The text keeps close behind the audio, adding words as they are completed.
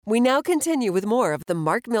We now continue with more of The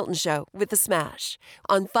Mark Milton Show with The Smash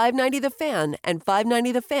on 590 The Fan and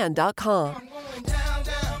 590thefan.com.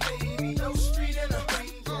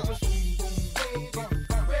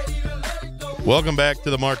 Welcome back to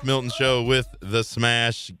The Mark Milton Show with The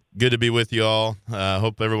Smash. Good to be with you all.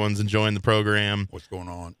 Hope everyone's enjoying the program. What's going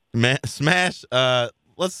on? Smash,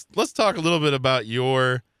 let's talk a little bit about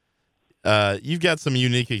your you've got some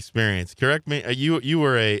unique experience. Correct me. Are you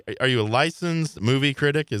a licensed movie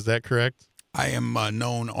critic? Is that correct? I am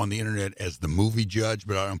known on the internet as the movie judge,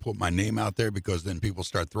 but I don't put my name out there because then people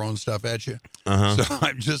start throwing stuff at you. Uh-huh. So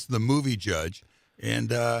I'm just the movie judge,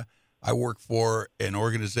 and I work for an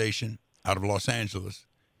organization out of Los Angeles,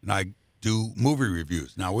 and I do movie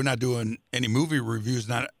reviews. Now, we're not doing any movie reviews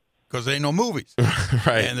not because there ain't no movies.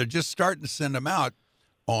 Right. And they're just starting to send them out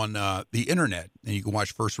on the internet, and you can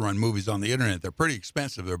watch first-run movies on the internet. They're pretty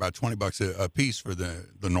expensive. They're about $20 a piece for the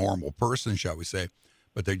normal person, shall we say.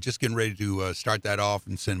 But they're just getting ready to start that off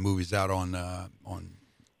and send movies out on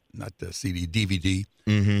not the CD, DVD.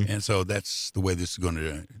 Mm-hmm. And so that's the way this is going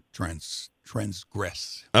to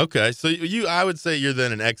transgress. Okay, so I would say you're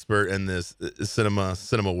then an expert in this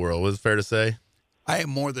cinema world. Was it fair to say? I am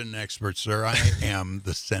more than an expert, sir. I am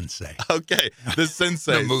the sensei. Okay, the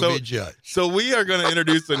sensei. The movie judge. So we are going to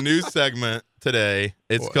introduce a new segment today.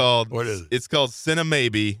 It's what is it? It's called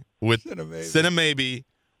CINE-MAybe with CINE-MAybe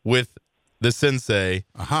with the sensei.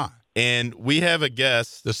 Uh-huh. And we have a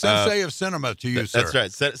guest. The sensei of cinema to you, sir. That's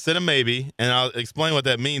right, CINE-MAybe, and I'll explain what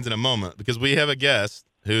that means in a moment because we have a guest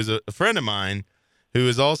who's a friend of mine who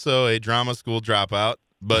is also a drama school dropout,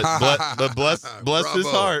 but bless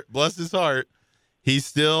his heart, he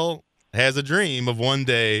still has a dream of one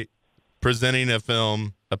day pitching a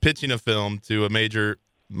film to a major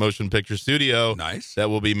motion picture studio. Nice.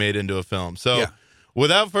 That will be made into a film. So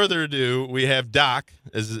without further ado, we have Doc,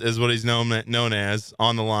 is what he's known as,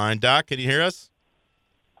 on the line. Doc, can you hear us?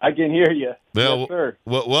 I can hear you. Well, yes, sir.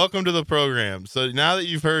 Welcome to the program. So now that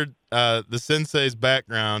you've heard the sensei's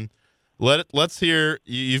background, let's hear.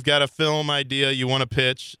 You've got a film idea you want to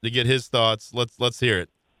pitch to get his thoughts. Let's hear it.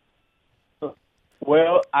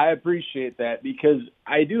 Well, I appreciate that because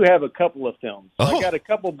I do have a couple of films. Oh. I got a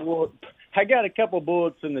couple bullets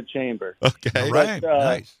in the chamber. Okay, right.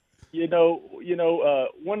 Nice. You know,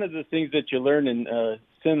 one of the things that you learn in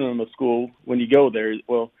cinema school when you go there is,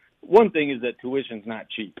 well, one thing is that tuition's not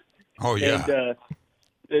cheap. Oh, yeah. And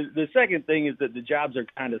the second thing is that the jobs are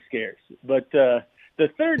kind of scarce. But the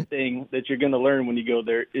third thing that you're going to learn when you go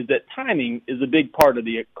there is that timing is a big part of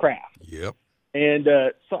the craft. Yep. And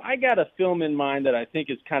so I got a film in mind that I think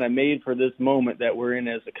is kind of made for this moment that we're in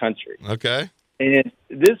as a country. Okay. And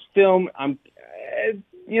this film, I'm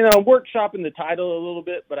workshopping the title a little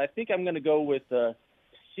bit, but I think I'm going to go with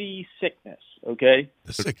Seasickness. Okay.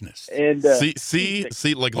 The sickness. And sea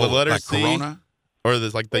like the letter like C, Corona? Or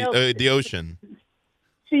there's like the ocean.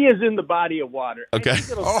 Sea is in the body of water. Okay.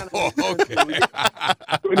 Okay.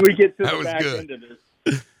 When we get to That the was back good. end of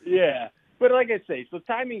this. Yeah. But like I say, so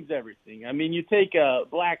timing's everything. I mean, you take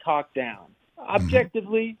Black Hawk Down.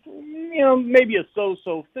 Objectively, maybe a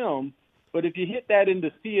so-so film, but if you hit that into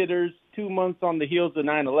theaters 2 months on the heels of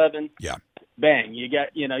 9/11, bang, you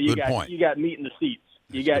got meat in the seats.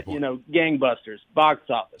 You got gangbusters, box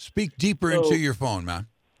office. Speak deeper into your phone, man.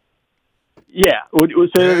 Yeah. Would say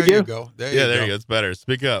There that again? you go. There you go. It's better.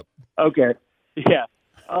 Speak up. Okay. Yeah.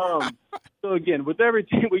 So again, with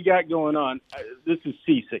everything we got going on, this is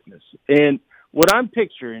seasickness, and what I'm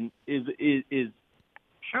picturing is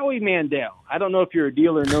Howie Mandel. I don't know if you're a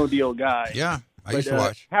Deal or No Deal guy. Yeah, I used to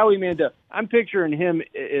watch Howie Mandel. I'm picturing him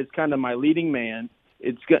as kind of my leading man.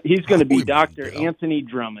 He's going to be Dr. Mandel. Anthony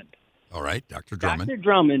Drummond. All right, Dr. Drummond. Dr.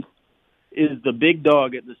 Drummond is the big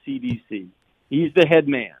dog at the CDC. He's the head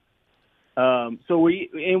man. So we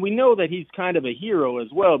know that he's kind of a hero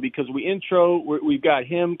as well because we've got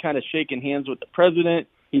him kind of shaking hands with the president.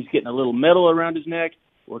 He's getting a little medal around his neck.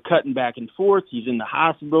 We're cutting back and forth. He's in the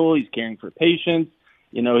hospital. He's caring for patients.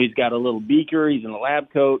 He's got a little beaker. He's in a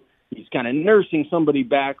lab coat. He's kind of nursing somebody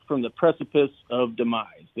back from the precipice of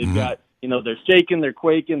demise. They've got, they're shaking, they're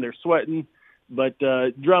quaking, they're sweating, but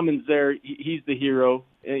Drummond's there. He's the hero.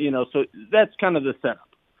 So that's kind of the setup.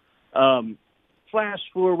 Flash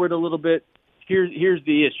forward a little bit. Here's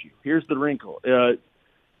the issue. Here's the wrinkle.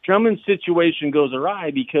 Drummond's situation goes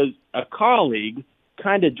awry because a colleague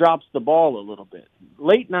kind of drops the ball a little bit.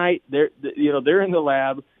 Late night, they're in the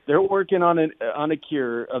lab. They're working on a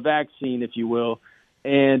cure, a vaccine, if you will,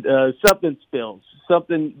 and something spills.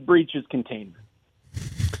 Something breaches containment.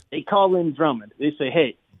 They call in Drummond. They say,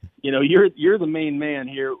 "Hey, you're the main man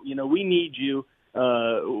here. We need you.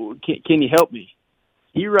 Can you help me?"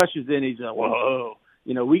 He rushes in. He's like, "Whoa,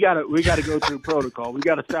 we gotta go through protocol. We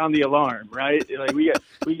gotta sound the alarm, right? Like we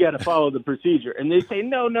gotta follow the procedure. And they say,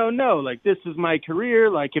 no, like this is my career.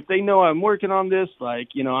 Like if they know I'm working on this, like,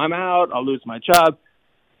 I'm out, I'll lose my job.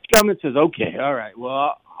 Drummond says, okay, all right,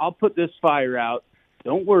 well, I'll put this fire out.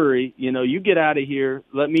 Don't worry, you get out of here.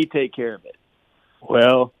 Let me take care of it.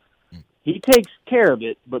 Well, he takes care of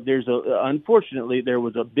it, but unfortunately, there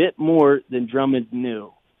was a bit more than Drummond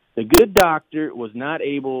knew. The good doctor was not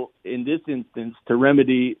able, in this instance, to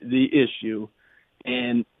remedy the issue,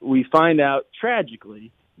 and we find out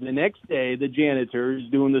tragically the next day the janitor is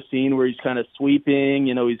doing the scene where he's kind of sweeping.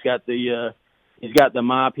 He's got the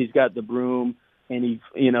mop, he's got the broom, and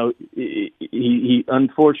he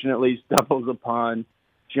unfortunately stumbles upon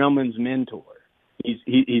Drummond's mentor.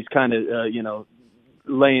 He's kind of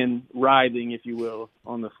writhing, if you will,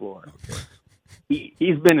 on the floor. Okay.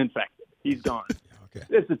 He's been infected. He's gone. Okay.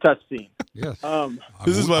 It's a tough scene. Yes.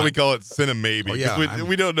 This is why we call it CINE-MAybe. Oh, yeah,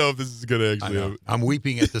 we don't know if this is going to actually. I'm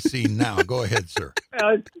weeping at the scene now. Go ahead, sir.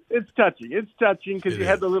 It's touching. It's touching because you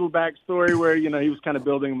had the little backstory where he was kind of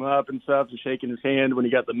building him up and stuff and shaking his hand when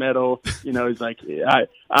he got the medal. He's like,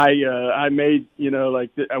 I made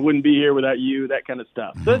I wouldn't be here without you. That kind of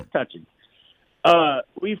stuff. So it's touching.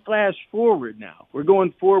 We flash forward now. We're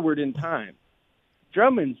going forward in time.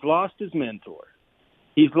 Drummond's lost his mentor.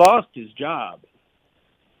 He's lost his job.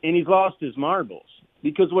 And he's lost his marbles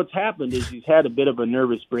because what's happened is he's had a bit of a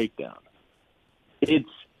nervous breakdown.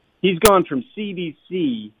 He's gone from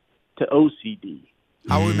CDC to OCD.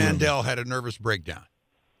 Howie Mandel had a nervous breakdown.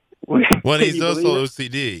 Well, he's also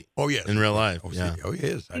OCD. Oh, yes. In real life. OCD. Yeah. Oh, he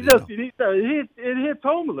is. He's OCD. So it hits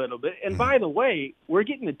home a little bit. And by the way, we're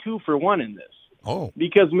getting a 2-for-1 in this. Oh.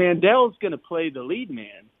 Because Mandel's going to play the lead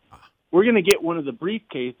man. We're going to get one of the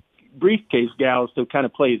briefcase gals to kind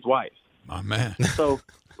of play his wife. My man. So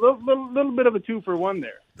little bit of a 2-for-1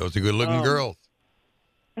 there. Those are good-looking girls.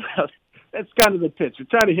 That's kind of the pitch. We're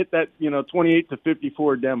trying to hit that 28 to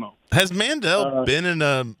 54 demo. Has Mandel been in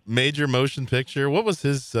a major motion picture? What was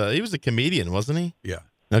his? He was a comedian, wasn't he? Yeah.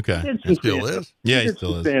 Okay. He still is. Yeah, he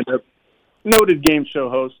still is. Stand-up. Noted game show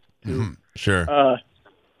host. Mm-hmm. Sure.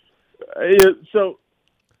 So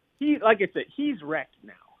like I said, he's wrecked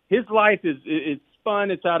now. His life it's fun.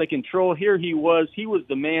 It's out of control. Here he was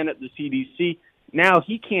the man at the CDC. Now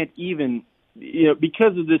he can't even,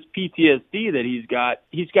 because of this PTSD that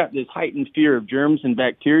he's got this heightened fear of germs and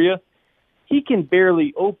bacteria. He can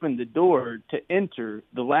barely open the door to enter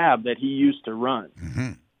the lab that he used to run.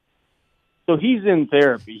 Mm-hmm. So he's in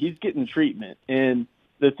therapy. He's getting treatment. And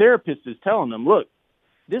the therapist is telling him, look,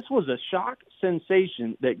 this was a shock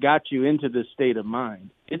sensation that got you into this state of mind.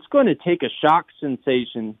 It's going to take a shock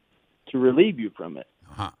sensation to relieve you from it.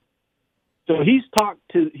 Uh-huh. So he's talked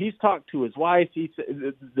to his wife.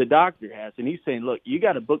 The doctor has, and he's saying, "Look, you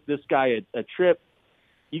got to book this guy a trip.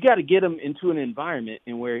 You got to get him into an environment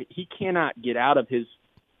in where he cannot get out of his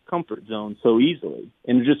comfort zone so easily,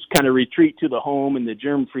 and just kind of retreat to the home and the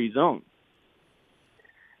germ-free zone."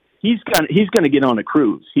 He's going to get on a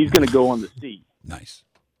cruise. He's going to go on the sea. Nice.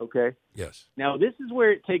 Okay. Yes. Now this is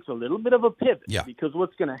where it takes a little bit of a pivot. Yeah. Because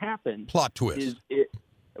what's going to happen? Plot twist. Is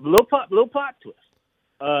a little plot twist.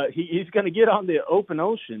 He's going to get on the open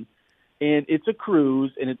ocean, and it's a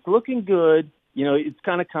cruise, and it's looking good. It's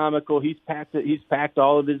kind of comical. He's packed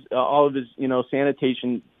all of his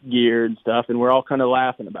sanitation gear and stuff, and we're all kind of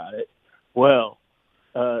laughing about it. Well,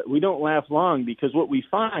 we don't laugh long because what we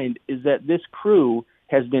find is that this crew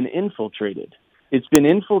has been infiltrated. It's been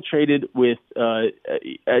infiltrated with a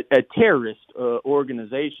terrorist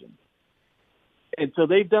organization, and so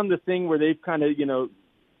they've done the thing where they've kind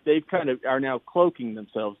of are now cloaking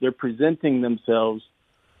themselves. They're presenting themselves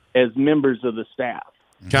as members of the staff.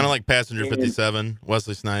 Kind of like Passenger 57,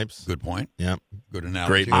 Wesley Snipes. Good point. Yeah. Good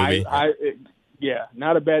analogy. Great movie.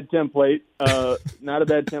 Not a bad template. Not a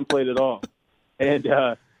bad template at all. And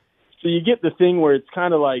so you get the thing where it's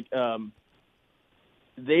kind of like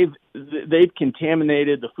they've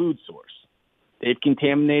contaminated the food source. They've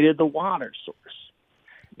contaminated the water source.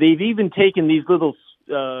 They've even taken these little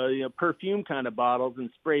perfume kind of bottles and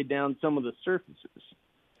sprayed down some of the surfaces.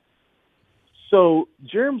 So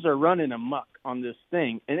germs are running amok on this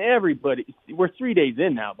thing, and we're 3 days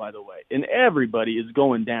in now, by the way, and everybody is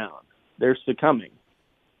going down. They're succumbing.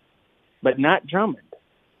 But not Drummond,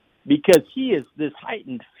 because he is this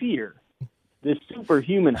heightened fear, this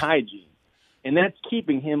superhuman hygiene, and that's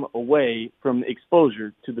keeping him away from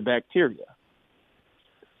exposure to the bacteria.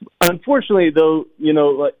 Unfortunately, though,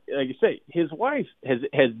 like you say, his wife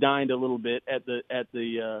has dined a little bit at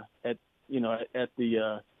the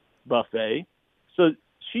buffet, so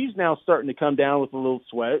she's now starting to come down with a little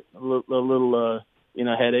sweat, a little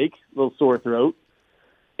headache, a little sore throat.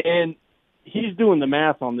 And he's doing the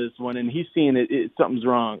math on this one, and he's seeing something's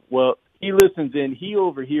wrong. Well, he listens in. He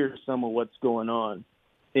overhears some of what's going on.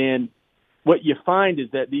 And what you find is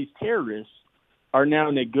that these terrorists are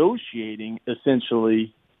now negotiating,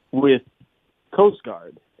 essentially, with Coast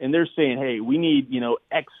Guard. And they're saying, hey, we need,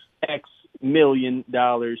 X $1 million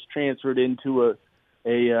transferred into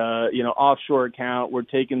a offshore account. We're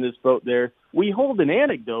taking this boat there. We hold an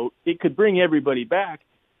anecdote. It could bring everybody back,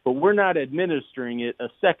 but we're not administering it a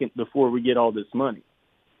second before we get all this money.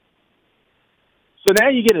 So now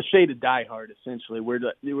you get a shade of Die Hard, essentially, where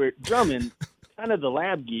Drummond, kind of the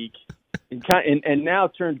lab geek, and now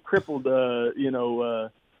turned crippled,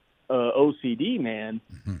 OCD man,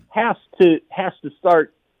 has to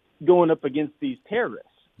start going up against these terrorists.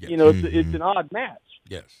 Yes. It's an odd match.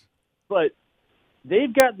 Yes. But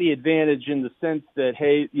they've got the advantage in the sense that,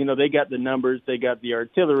 hey, they got the numbers, they got the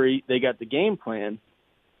artillery, they got the game plan,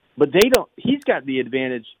 but he's got the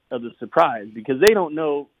advantage of the surprise because they don't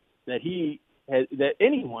know that that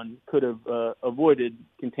anyone could have avoided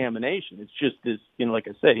contamination. It's just this, like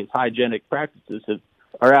I say, his hygienic practices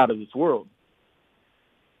are out of this world.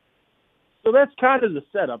 So that's kind of the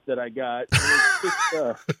setup that I got.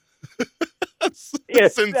 And it's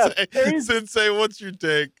just, Sensei, what's your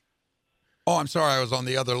take? Oh, I'm sorry. I was on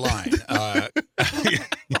the other line.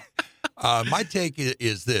 My take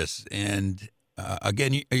is this, and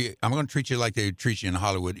again, I'm going to treat you like they treat you in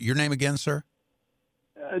Hollywood. Your name again, sir?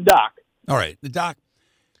 Doc. All right. Doc,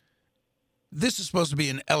 this is supposed to be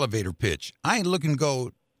an elevator pitch. I ain't looking to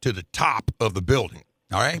go to the top of the building,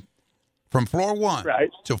 all right? From floor 1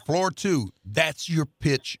 to floor 2, that's your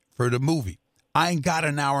pitch for the movie. I ain't got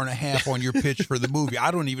an hour and a half on your pitch for the movie.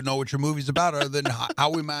 I don't even know what your movie's about other than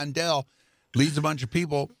Howie Mandel leads a bunch of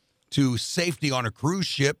people to safety on a cruise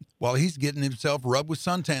ship while he's getting himself rubbed with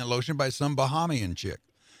suntan lotion by some Bahamian chick.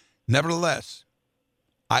 Nevertheless,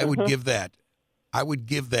 I would give that,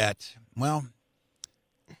 well,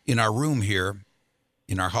 in our room here,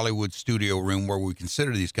 in our Hollywood studio room where we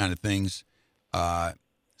consider these kind of things,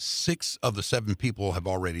 6 of the 7 people have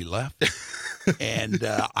already left, and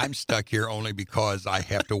I'm stuck here only because I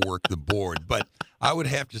have to work the board. But I would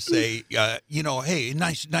have to say, hey,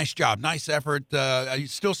 nice job, nice effort.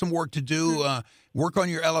 Still some work to do. Work on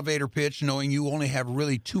your elevator pitch, knowing you only have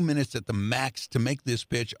really 2 minutes at the max to make this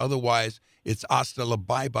pitch. Otherwise, it's hasta la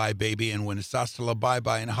bye-bye, baby. And when it's hasta la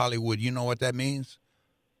bye-bye in Hollywood, you know what that means?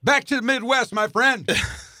 Back to the Midwest, my friend.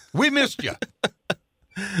 We missed you.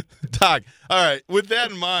 Doc, all right, with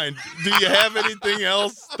that in mind, do you have anything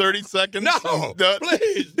else? 30 seconds? No,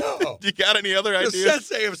 please, no. You got any other ideas? The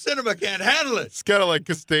Sensei of cinema can't handle it. It's kind of like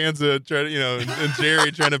Costanza trying to, and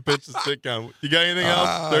Jerry trying to pitch the sitcom. You got anything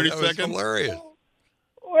else? 30 that seconds? Was hilarious.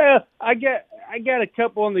 Well, I got a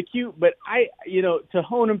couple on the queue, but to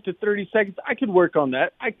hone them to 30 seconds, I could work on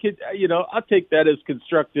that. I could, I'll take that as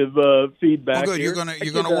constructive feedback. Oh, good. Here.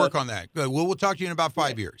 You're gonna work on that. Good. We'll talk to you in about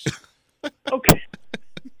 5 years. Okay.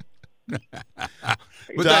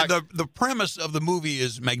 But the premise of the movie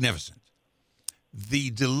is magnificent. The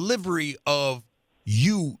delivery of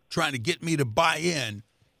you trying to get me to buy in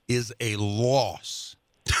is a loss.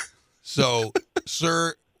 So,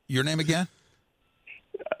 sir, your name again?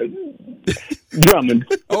 Drummond.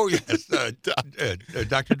 Oh, yes,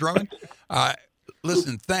 Dr. Drummond.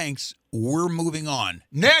 Listen, thanks. We're moving on.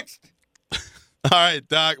 Next. All right,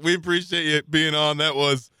 Doc, we appreciate you being on. That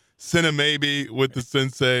was CINE-MAybe with the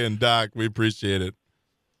Sensei and Doc. We appreciate it.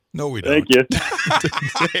 No, we don't. Thank you.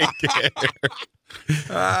 Take care.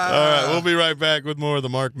 All right, we'll be right back with more of the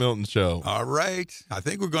Mark Milton Show. All right. I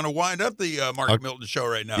think we're going to wind up the Mark Milton Show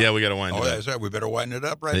right now. Yeah, we got to wind it up. That's right. We better wind it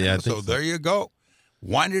up right now. So there you go.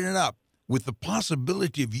 Winding it up with the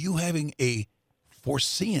possibility of you having a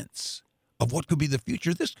foreseeance of what could be the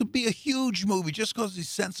future. This could be a huge movie. Just because the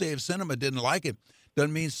Sensei of cinema didn't like it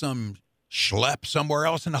doesn't mean some schlep somewhere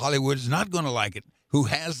else in Hollywood is not going to like it. Who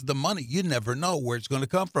has the money? You never know where it's going to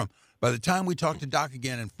come from. By the time we talk to Doc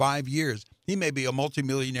again in 5 years, he may be a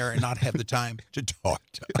multimillionaire and not have the time to talk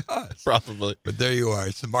to us. Probably. But there you are.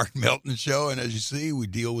 It's the Mark Milton Show. And as you see, we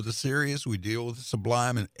deal with the serious, we deal with the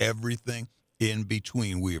sublime, and everything in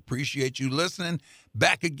between. We appreciate you listening.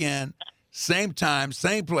 Back again, same time,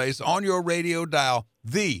 same place, on your radio dial,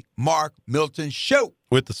 the Mark Milton Show.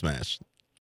 With the Smash.